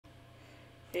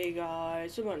Hey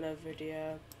guys, I'm on another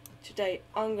video. Today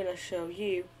I'm going to show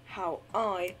you how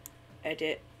I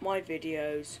edit my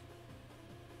videos.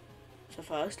 So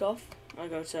first off, I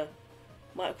go to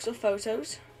Microsoft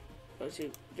Photos, go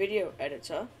to Video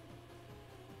Editor,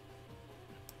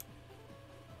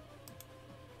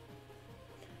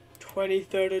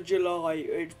 23rd of July,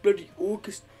 it's bloody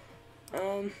August.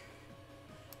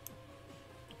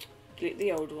 Delete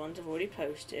the old ones I've already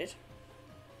posted.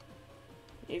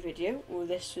 New video. Well,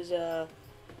 this was a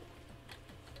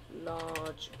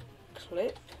large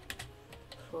clip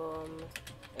from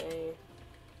a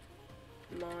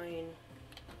mine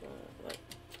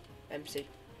MC.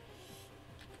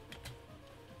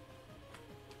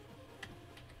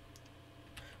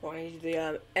 Well, I need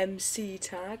the MC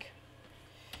tag.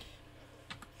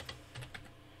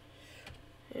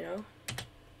 You know,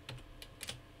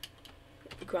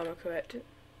 grammar corrected.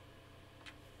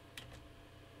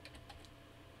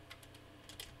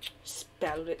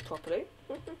 Spelled it properly.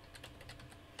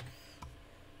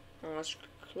 Large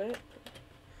clip.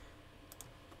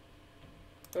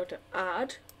 Go to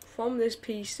add from this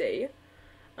PC,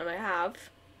 and I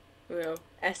have,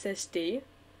 SSD.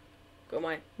 Got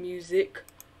my music.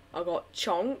 I got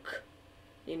chunk.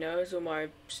 You know, as all my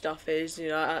stuff is. You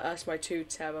know, that's my 2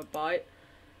 terabyte.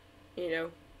 You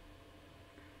know,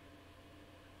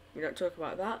 we don't talk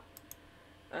about that.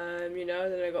 You know,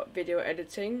 then I got video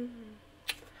editing.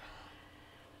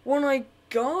 When I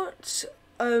got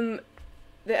the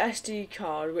SD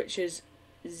card, which is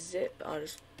zip,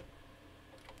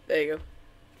 there you go.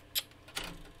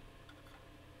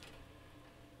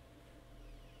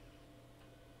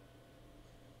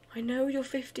 I know you're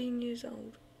 15 years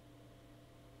old.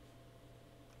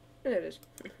 There it is.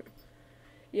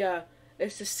 Yeah,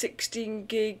 it's a 16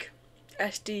 gig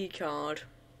SD card.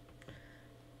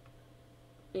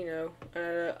 You know,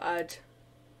 and I'd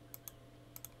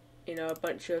a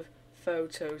bunch of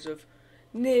photos of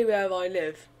near where I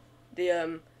live,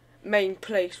 the main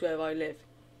place where I live.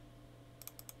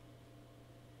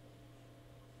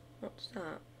 What's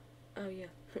that? Oh yeah,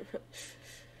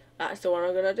 that's the one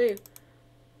I'm gonna do.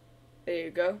 There you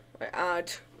go. I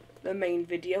add the main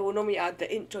video. We'll normally add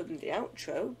the intro and the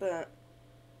outro, but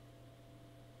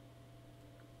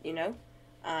you know,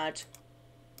 add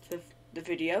the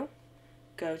video.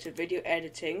 Go to video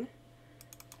editing.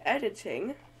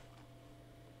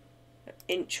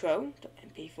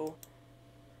 Intro.mp4,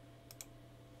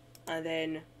 and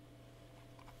then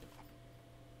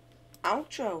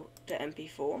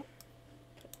outro.mp4.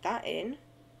 Put that in.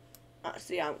 That's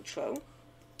the outro.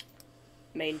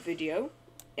 Main video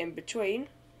in between.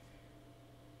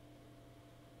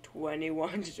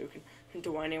 21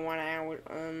 hours.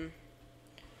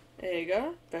 There you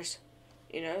go. Press.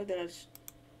 You know. Then it's.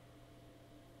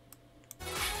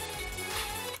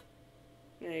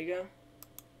 There you go.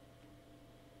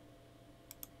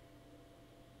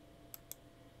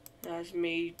 That's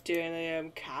me doing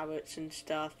the carrots and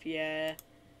stuff, yeah.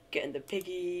 Getting the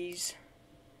piggies.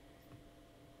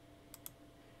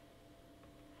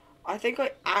 I think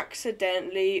I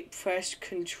accidentally pressed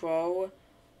Control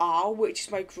R, which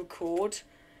is my record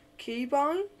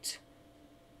keybind.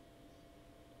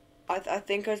 I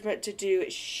think I was meant to do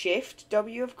Shift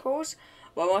W, of course.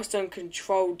 Well, I must have done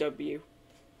Control W.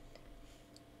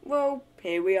 Well,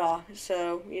 here we are.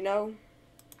 So, you know,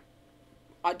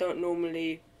 I don't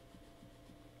normally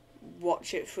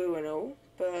watch it through and all,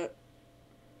 but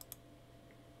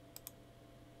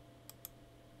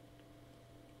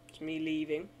it's me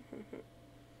leaving.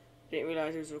 Didn't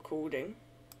realise it was recording.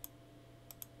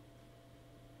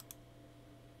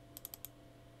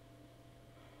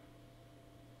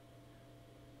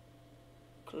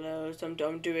 Closed. I'm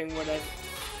doing whatever.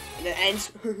 And it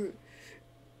ends.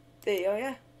 There you go,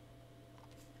 yeah.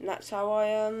 And that's how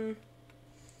I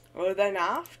well, then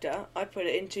after I put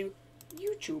it into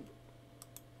YouTube.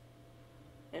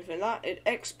 And for that, it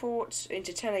exports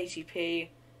into 1080p,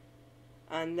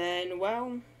 and then,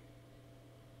 well,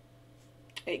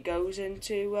 it goes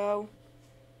into, well,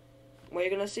 what you're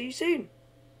going to see soon.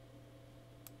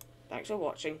 Thanks for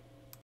watching.